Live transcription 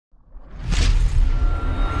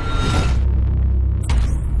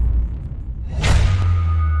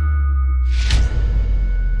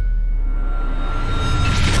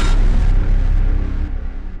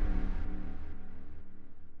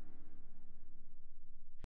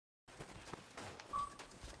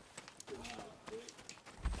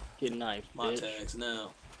Get knife, My bitch. tags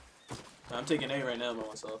now. I'm taking A right now by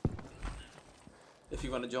myself. If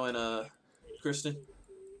you want to join, Kristen.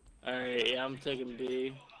 Alright, yeah, I'm taking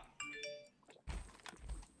B.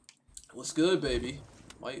 What's good, baby?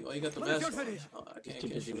 Why you got the mask on? Oh, I He's can't too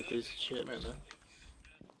get busy you. with his chips. Come here,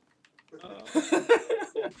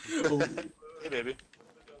 man. Hey, baby.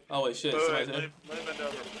 Oh wait, shit. Somebody's Let in. me bend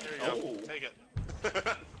over. Here you go. Take it.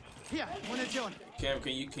 Here, munition. Cam,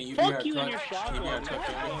 can you be Fuck our you truck? and your Can you be our shotgun. truck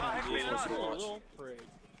carrier? You Yeah, that's what I watch. little prick.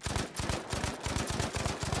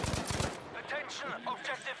 Attention,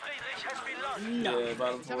 objective Friedrich has been lost. No. Yeah,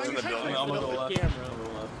 bottom floor. In the building. I'm gonna go left. Camera. I'm gonna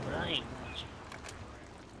go left. Right.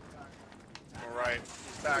 All right.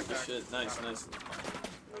 Back. Good shit. Nice.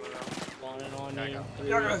 Spawning on Yeah, I you. got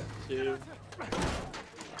 3, 2.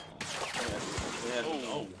 Yeah. Oh.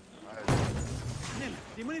 Oh. Nimm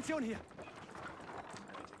die Munition hier.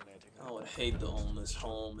 I would hate to own this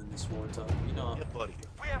home in this wartime. You know, Yeah, buddy.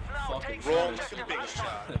 We have now fucking taken Roll Nice. some objective big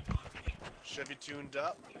shot. Anton. Chevy tuned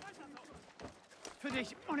up. Für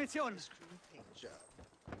dich, Munition. Paint job.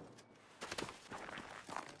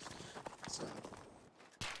 So,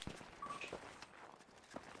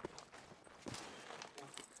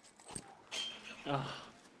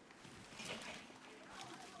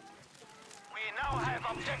 We now have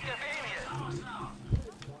objective Emil.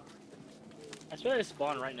 I swear they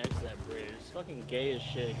spawn right next to that bridge. It's fucking gay as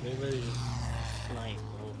shit. They literally just snipe.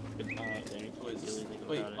 Oh, good time out there. You can't do anything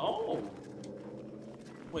Wait. about it. Oh.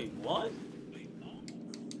 Wait. What?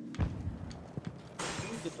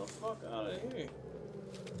 Get the fuck out of here.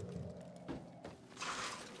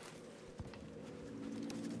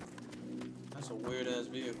 That's a weird ass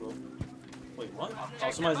vehicle. Wait, what?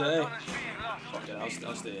 Oh, somebody's at A. Anton is being lost. Fuck it,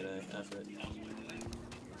 I'll stay at A. After it. We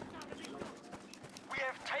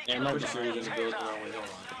have Yeah, taken no, I'm pretty sure he's in the building. Taylor. Oh, wait, hold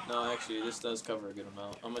on. No, actually, this does cover a good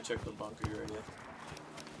amount. I'm gonna check the bunker area.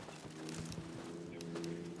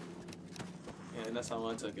 Yeah, and that's how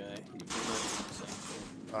I took A. You pretty much the same thing.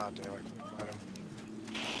 ah, damn, I couldn't find him.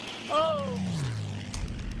 Oh!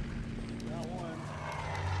 Got one.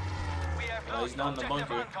 We have He's lost not in the objective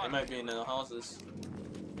bunker. He Anton. might be in the houses.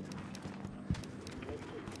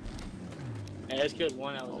 Hey, let's get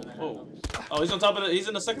one that was in the Whoa. house. Oh, he's on top of the. He's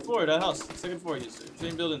in the second floor of that house. Second floor. He's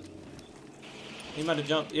same building. He might have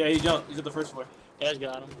jumped. Yeah, he jumped. He's at the first floor. Yeah,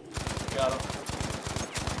 got him. Got him.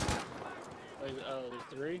 Wait, oh, there's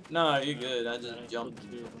 3? Nah, you good. I just Nice, jumped,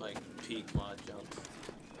 good too. like, peak my jump.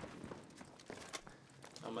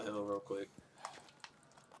 I'm gonna heal real quick.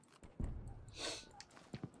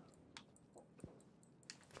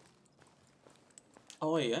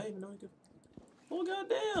 Oh, wait, I didn't even know he could. Oh,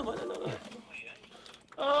 goddamn. I didn't know that.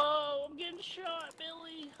 Oh, I'm getting shot,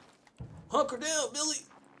 Billy. Hunker down, Billy.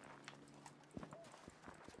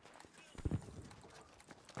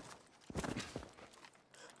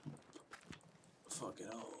 Fuck it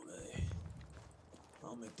all day.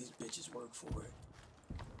 I'll make these bitches work for it.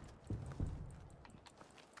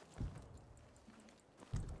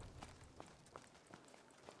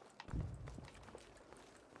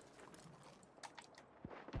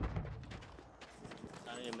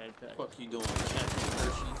 I need a med pack. Fuck you doing, Captain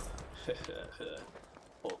Hershey?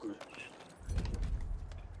 Fucker.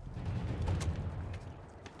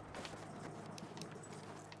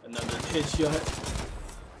 Another headshot.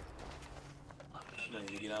 I need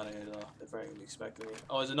to get out of here though. They're probably gonna be expecting me.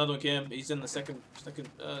 Oh, there's another one, Cam. He's in the second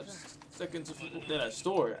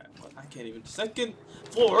store. I can't even. Second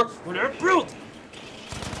floor where they're built.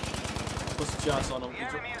 Put some shots on him.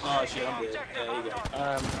 Oh shit, I'm dead. Yeah, he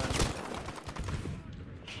got it.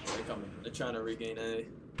 They're coming. They're trying to regain A.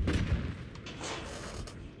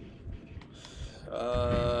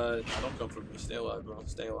 Don't come for me. Stay alive, bro.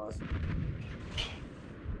 Stay alive.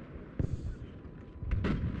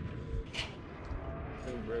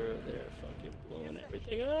 Bro, they're fucking blowing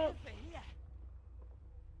everything up.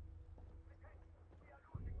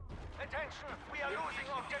 Attention, we are losing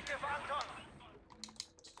objective Anton.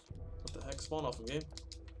 What the heck? Spawn off a game.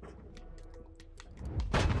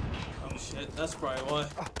 Oh shit, that's probably why.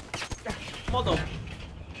 Mother.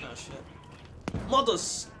 Oh shit.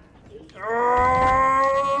 Mothers.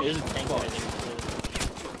 There's a tank right there.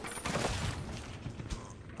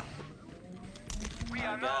 We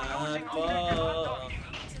are now losing objective Anton.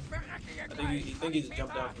 I think he's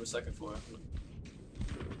jumped down from the second floor.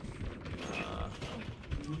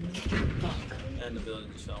 And the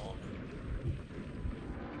building just fell on me.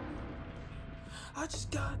 I just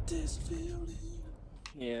got this feeling.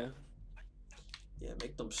 Yeah. Yeah,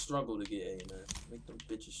 make them struggle to get A, man. Make them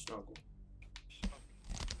bitches struggle.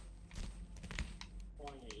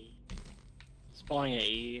 Spawning at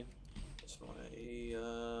E. Just want A,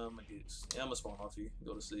 I'm gonna do Thanks. Yeah, I'm gonna spawn off you.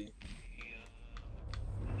 Go to C.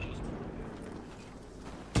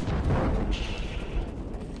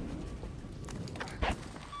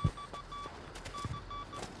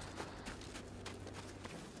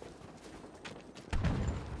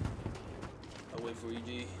 I'll wait for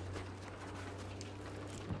EG.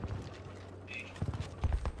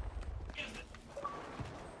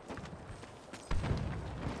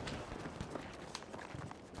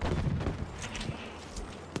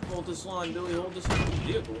 Hold this line, Billy. Hold this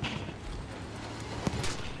vehicle. Watch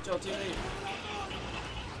out, teammate.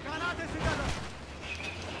 Granate sind da!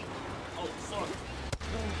 Oh, fuck.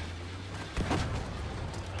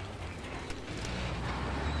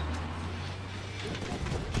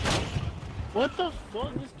 What the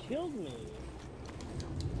fuck just killed me?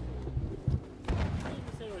 I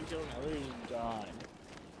didn't say we're killing me. I literally just died.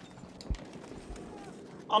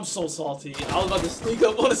 I'm so salty. I was about to sneak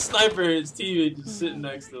up on a sniper and his teammate just sitting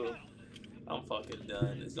next to him. I'm fucking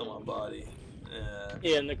done. It's on my body.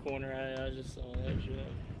 Yeah, in the corner. I just saw that shit.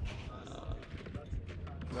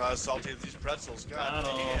 Salty with these pretzels. God I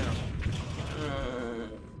don't damn. know.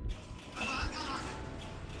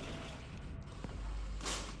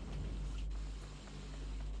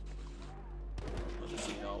 Let's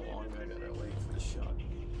see how long I gotta wait for the shot.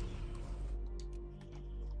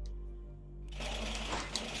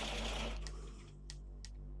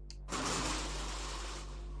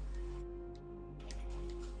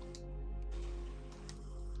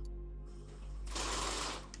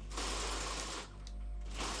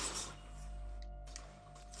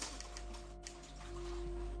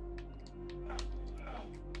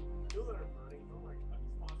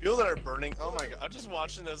 People that are burning. Oh my god! I'm just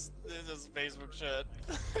watching this Facebook shit.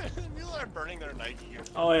 People that are burning their Nike gear.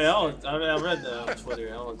 Oh yeah, I read that on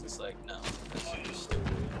Twitter. I was just like, no, that's just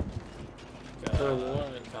stupid. For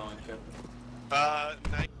what?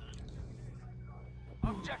 Nike.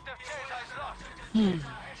 Objective data is lost.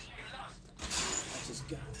 I just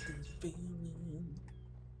got the feeling.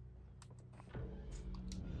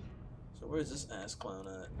 So where's this ass clown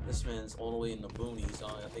at? This man's all the way in the boonies.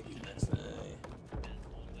 Oh, I think he's next to A.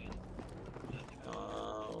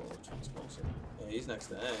 Which one's closer? Yeah, he's next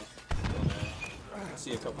to A. I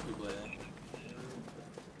see a couple people at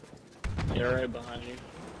A. Yeah, right behind you.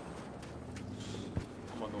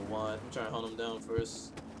 I'm gonna go wide. I'm trying to hunt him down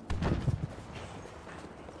first.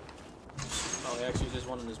 Oh, he actually there's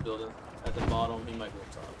one in this building. At the bottom, he might go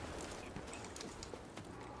up top.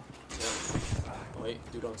 Yep. Oh, wait,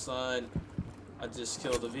 dude on side. I just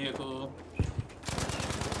killed the vehicle.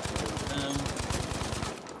 Killed them.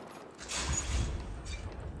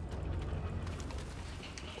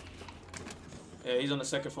 Yeah, he's on the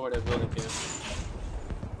second floor of that building, Cam.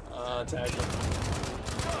 Tagged him.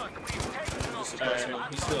 Just suppressed him.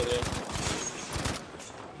 He's still there.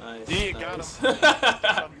 Nice. Yeah, nice. got him.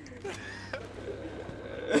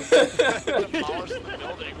 Demolish the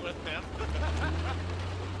building with him.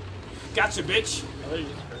 Gotcha, bitch. I just heard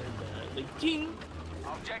that. Like, ding!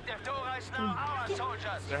 Objective Dora is now our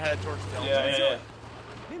soldiers. They're headed towards Delta. Yeah.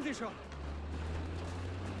 Nehmen Sie schon!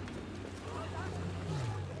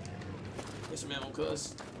 Get some ammo,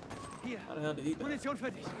 cuz. Hier, How the hell did he die? Munition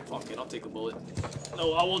für dich. Fuck it, I'll take a bullet.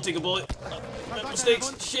 No, I won't take a bullet.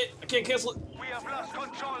 Mistakes. Shit, I can't cancel it. We have lost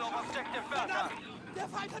control of objective Bertha. Der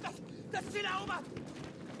Feind hat das Ziel erobert!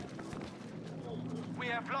 We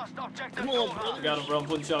have lost objective Come on, Dora. brother. I got him, bro. I'm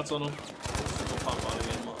putting shots on him. He'll pop out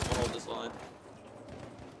again. I'm gonna hold this line.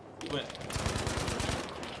 He went.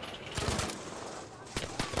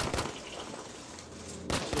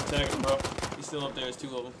 Shit, tag him, bro. He's still up there. There's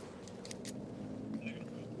two of them.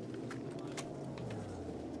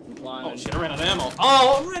 Oh shit, I ran out of ammo.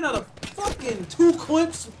 Oh, I ran out of fucking 2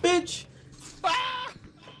 clips, bitch! Ah!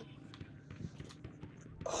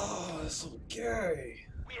 Oh, that's so gay.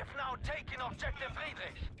 We have now taken objective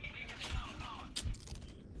Friedrich.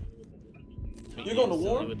 You going to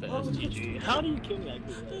war? With the STG. How do you kill me like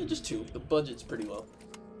that? Just 2. The budget's pretty low.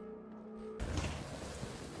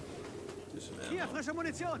 Do some Hier, ammo. frische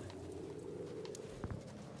Munition!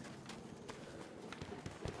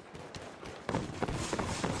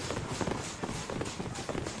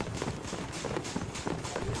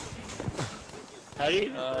 How do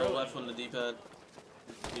you Left on the D-pad.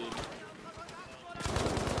 Dude.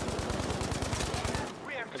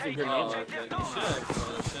 We have That's a taken grenade. Oh, objective okay. Dora. Shit. Oh,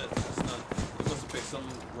 shit. It's not. He must have picked some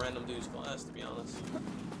random dude's class, to be honest.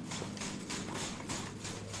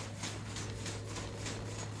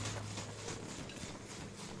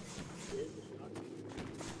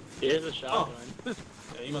 Here's a shotgun. Yeah,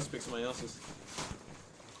 he must have picked somebody else's.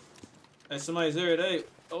 Hey, somebody's there at A.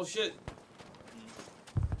 Oh, shit.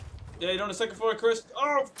 Yeah, you're on the second floor, Chris.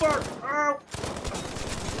 Oh, fuck! Oh!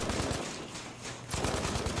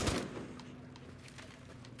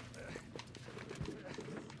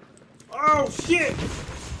 Oh, shit!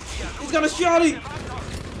 He's got a shotty!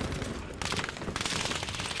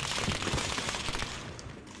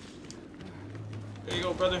 There you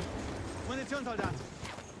go, brother. Munitionssoldat.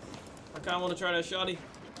 I kinda wanna try that shotty.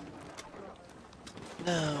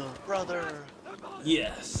 No, brother.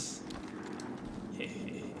 Yes.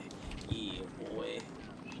 Yeah, boy.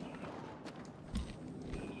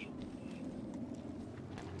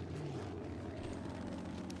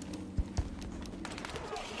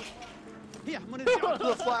 Hier, Munition.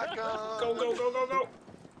 The flat gun. Go, go, go, go, go!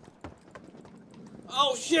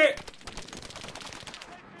 Oh, shit!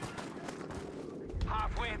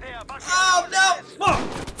 Halfway there, but Oh, no! Fuck!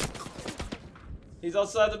 He's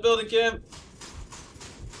outside the building, Kim.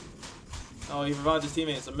 Oh, he revived his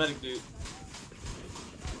teammate. It's a medic dude.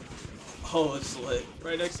 Oh, it's lit.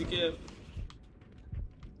 Right next to Kim.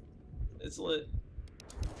 It's lit.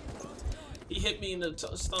 He hit me in the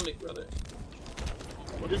stomach, brother.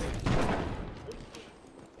 What is it?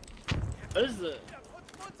 What is the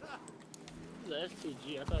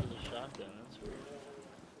STG? I thought it was a shotgun. That's weird.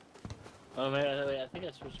 Oh man, wait, I think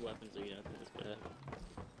I switched weapons again. I think that's bad.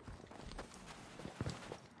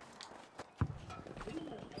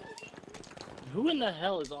 Who in the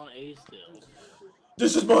hell is on A still?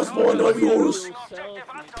 This is my spawn, not yours!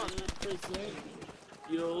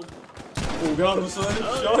 Yo. Oh, got him, son.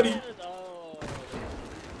 Shotty.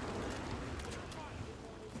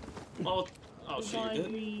 Oh, oh shit, you're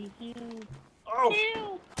dead? Oh!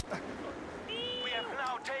 we have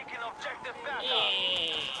now taken objective Bertha.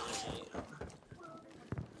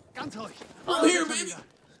 Ganz ruhig. I'm here, baby!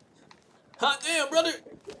 Hot damn, brother!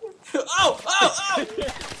 Oh! Oh! Oh!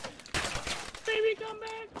 Baby, come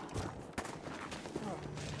back!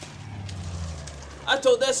 I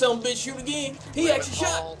told that son bitch shoot again. He actually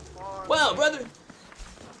shot. Wow, brother.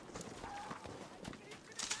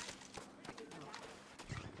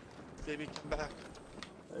 Baby, come back.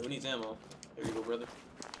 Hey, we need ammo. Here you go, brother.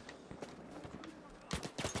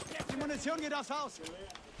 Die Munition geht aufs Haus.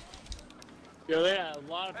 Yo, yeah, a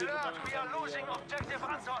lot of people Alert, coming we are from losing the, objective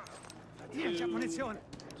Anton. Hier, ich hab Munition.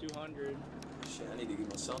 200. Shit, I need to give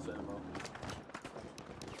myself ammo.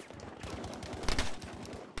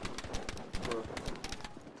 Bro.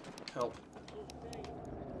 Help.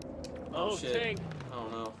 Oh, shit. tank. Oh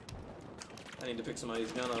no. I need to pick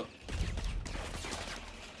somebody's gun up.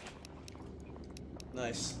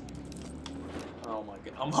 Nice. Oh my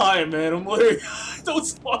god. I'm high, man. I'm literally. Don't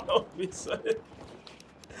spawn on me, son.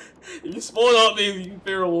 If you spawn on me, you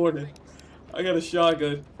fair warning. I got a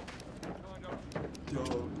shotgun.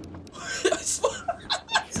 Yo.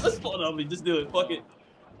 Spawn on me. Just do it. Fuck it.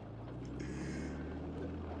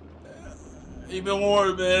 You've been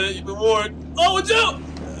warned, man. You've been warned. Oh, watch out!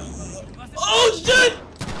 Oh, shit!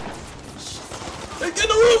 Hey, get in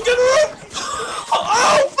the roof! Get in the roof!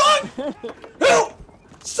 Oh, fuck! Help!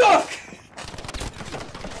 Suck!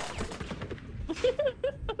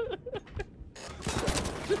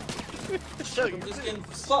 I'm just getting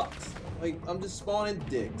fucked. Like, I'm just spawning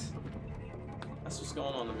dicked. That's what's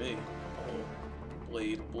going on to me. Oh,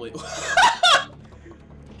 blade.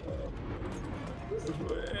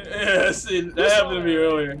 Yeah, see, that happened to me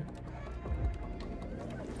earlier.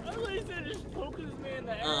 I thought he said just poke this man in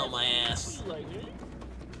the ass. Oh, my ass. Like,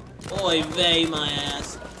 Oy vey, my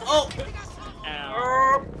ass. Oh!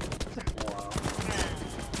 ow.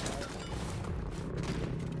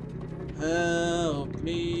 Help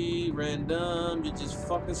me, random. You're just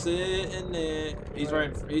fucking sitting there. He's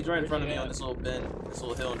right in front of me on this little bend, this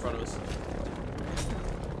little hill in front of us.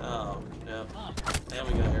 Oh, yeah. And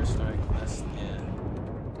we got airstrike. That's, yeah.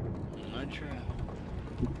 Not true.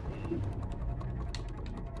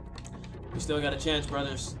 We still got a chance,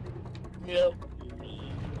 brothers. Yep.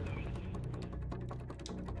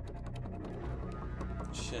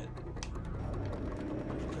 Shit.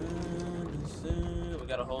 We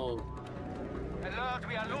got a hold. Alert,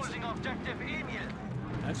 we are losing objective Emil.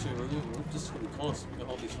 Actually, we're just gonna be close. We can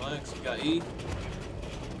hold these flags. We got E.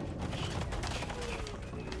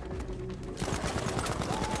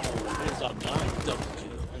 Stop dying. Double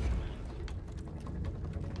kill.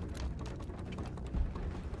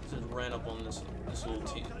 Just ran up on this little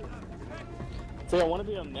team. So I want to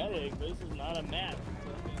be a medic, but this is not a map.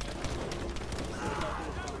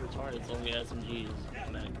 Retarded, it's only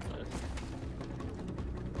SMGs. Medic class.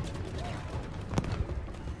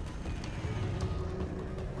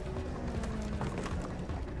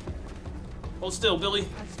 Hold still, Billy.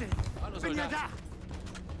 Bin ja da.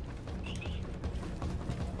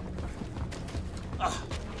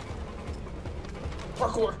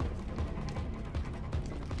 Parkour.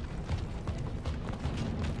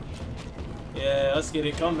 Yeah, let's get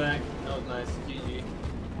it. Come back. That was nice. GG.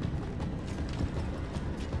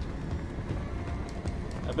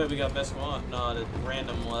 I bet we got best one. No, the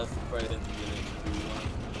random left. Probably didn't get it.